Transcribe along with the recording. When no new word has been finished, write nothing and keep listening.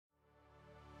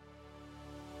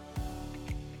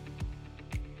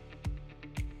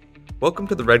Welcome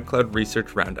to the Red Cloud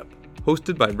Research Roundup,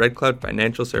 hosted by Red Cloud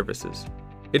Financial Services.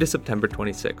 It is September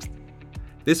 26th.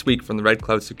 This week from the Red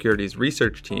Cloud Securities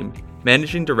research team,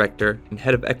 Managing Director and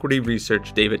Head of Equity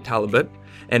Research David Talbot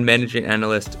and Managing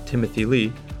Analyst Timothy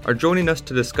Lee are joining us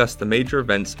to discuss the major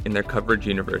events in their coverage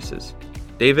universes.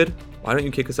 David, why don't you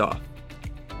kick us off?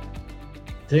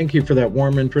 Thank you for that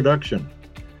warm introduction.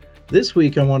 This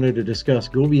week I wanted to discuss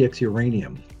GoviEx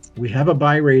Uranium. We have a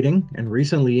buy rating and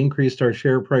recently increased our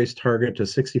share price target to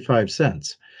 65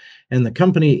 cents. And the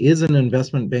company is an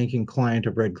investment banking client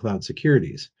of Red Cloud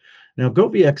Securities. Now,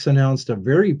 GoviEx announced a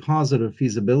very positive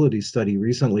feasibility study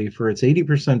recently for its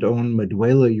 80% owned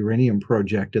Maduela uranium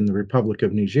project in the Republic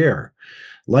of Niger.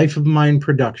 Life of mine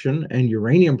production and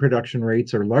uranium production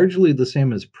rates are largely the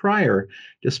same as prior,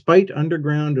 despite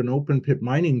underground and open pit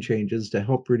mining changes to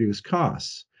help reduce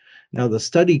costs. Now, the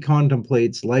study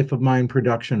contemplates life of mine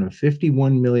production of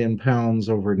 51 million pounds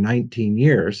over 19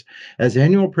 years, as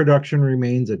annual production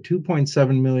remains at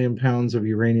 2.7 million pounds of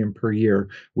uranium per year,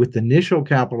 with initial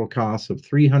capital costs of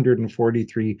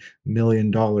 $343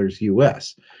 million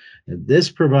US.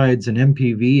 This provides an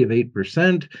NPV of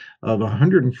 8% of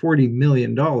 $140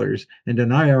 million and an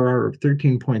IRR of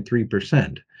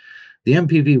 13.3%. The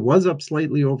NPV was up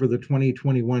slightly over the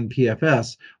 2021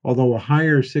 PFS, although a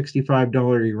higher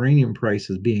 $65 uranium price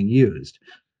is being used.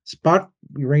 Spot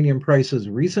uranium prices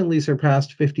recently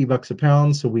surpassed $50 a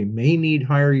pound, so we may need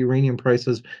higher uranium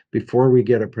prices before we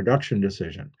get a production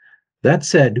decision. That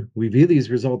said, we view these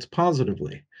results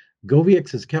positively. GoviEx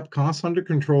has kept costs under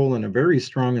control in a very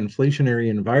strong inflationary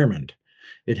environment.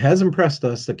 It has impressed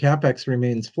us that CapEx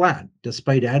remains flat,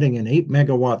 despite adding an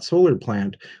 8-megawatt solar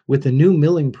plant with a new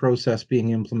milling process being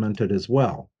implemented as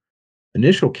well.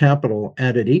 Initial capital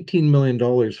added $18 million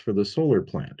for the solar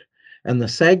plant, and the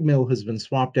SAG mill has been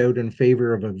swapped out in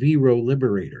favor of a V-row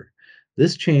liberator.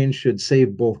 This change should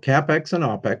save both CapEx and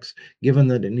OpEx, given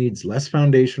that it needs less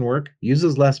foundation work,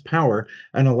 uses less power,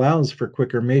 and allows for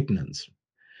quicker maintenance.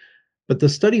 But the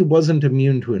study wasn't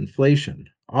immune to inflation.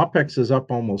 OpEx is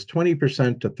up almost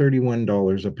 20% to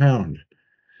 $31 a pound.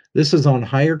 This is on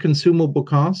higher consumable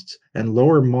costs and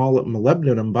lower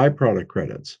molybdenum byproduct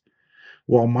credits.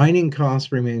 While mining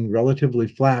costs remain relatively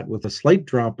flat with a slight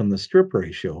drop in the strip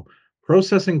ratio,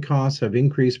 processing costs have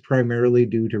increased primarily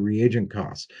due to reagent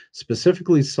costs,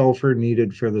 specifically sulfur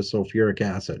needed for the sulfuric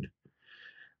acid.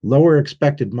 Lower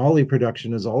expected moly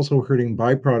production is also hurting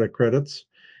byproduct credits,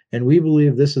 and we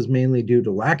believe this is mainly due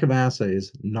to lack of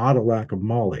assays, not a lack of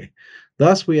moly.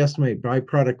 Thus, we estimate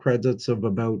byproduct credits of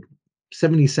about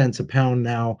 70 cents a pound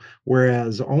now,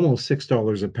 whereas almost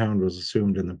 $6 a pound was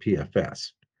assumed in the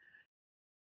PFS.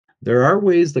 There are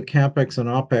ways that CapEx and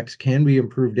OpEx can be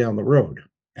improved down the road.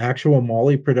 Actual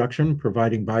moly production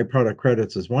providing byproduct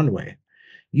credits is one way.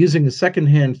 Using a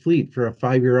second-hand fleet for a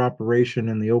 5-year operation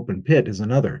in the open pit is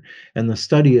another, and the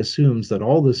study assumes that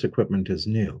all this equipment is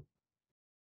new.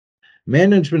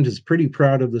 Management is pretty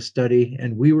proud of the study,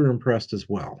 and we were impressed as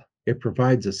well. It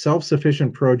provides a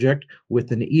self-sufficient project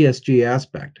with an ESG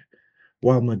aspect.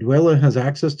 While Maduela has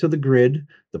access to the grid,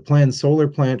 the planned solar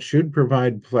plant should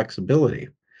provide flexibility.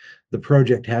 The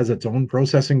project has its own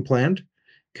processing plant,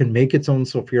 can make its own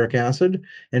sulfuric acid,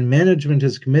 and management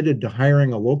is committed to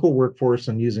hiring a local workforce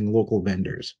and using local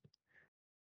vendors.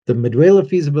 The Maduela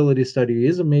feasibility study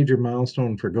is a major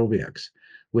milestone for GoviEx.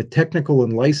 With technical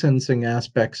and licensing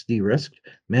aspects de-risked,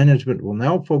 management will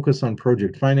now focus on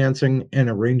project financing and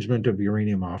arrangement of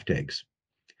uranium offtakes.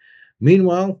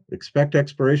 Meanwhile, expect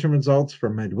exploration results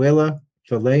from Maduela,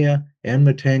 Falea, and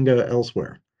Matanga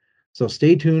elsewhere. So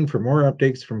stay tuned for more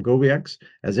updates from GoviEx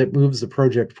as it moves the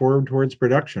project forward towards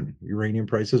production, uranium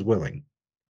prices willing.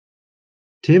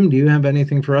 Tim, do you have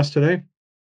anything for us today?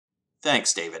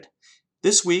 Thanks, David.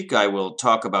 This week, I will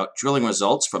talk about drilling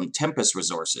results from Tempus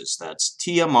Resources, that's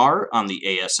TMR on the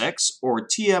ASX or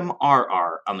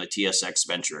TMRR on the TSX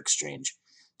Venture Exchange.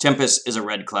 Tempus is a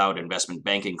Red Cloud investment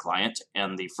banking client,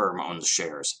 and the firm owns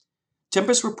shares.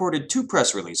 Tempus reported 2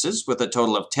 press releases with a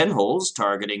total of 10 holes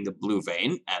targeting the Blue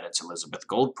Vein at its Elizabeth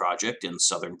Gold project in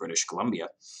southern British Columbia.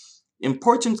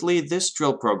 Importantly, this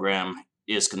drill program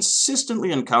is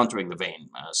consistently encountering the vein,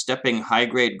 stepping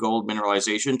high-grade gold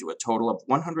mineralization to a total of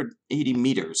 180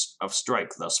 meters of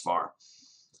strike thus far.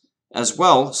 As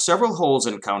well, several holes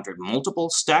encountered multiple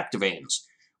stacked veins,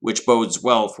 which bodes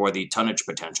well for the tonnage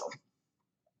potential.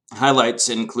 Highlights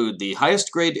include the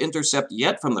highest grade intercept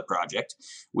yet from the project,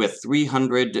 with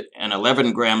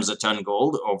 311 grams a ton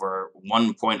gold over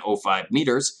 1.05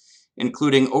 meters,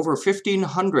 including over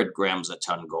 1,500 grams a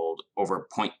ton gold over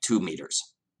 0.2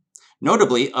 meters.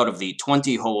 Notably, out of the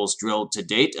 20 holes drilled to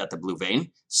date at the Blue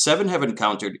Vein, 7 have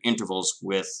encountered intervals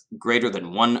with greater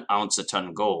than 1 ounce a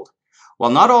ton gold.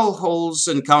 While not all holes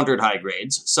encountered high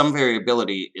grades, some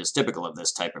variability is typical of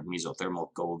this type of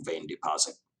mesothermal gold vein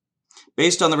deposit.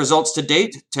 Based on the results to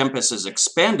date, Tempus is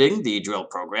expanding the drill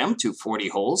program to 40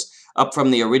 holes, up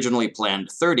from the originally planned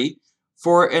 30,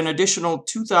 for an additional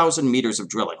 2,000 meters of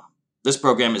drilling. This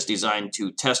program is designed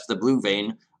to test the Blue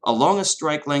Vein along a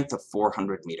strike length of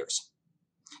 400 meters.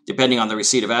 Depending on the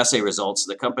receipt of assay results,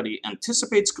 the company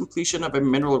anticipates completion of a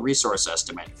mineral resource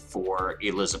estimate for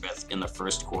Elizabeth in the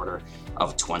first quarter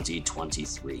of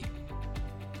 2023.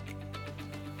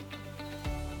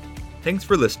 Thanks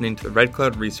for listening to the Red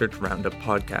Cloud Research Roundup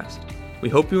podcast. We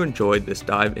hope you enjoyed this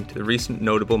dive into the recent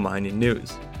notable mining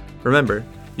news. Remember,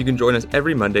 you can join us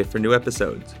every Monday for new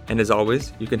episodes, and as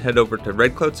always, you can head over to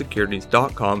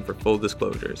redcloudsecurities.com for full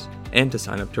disclosures and to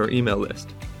sign up to our email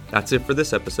list. That's it for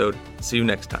this episode. See you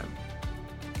next time.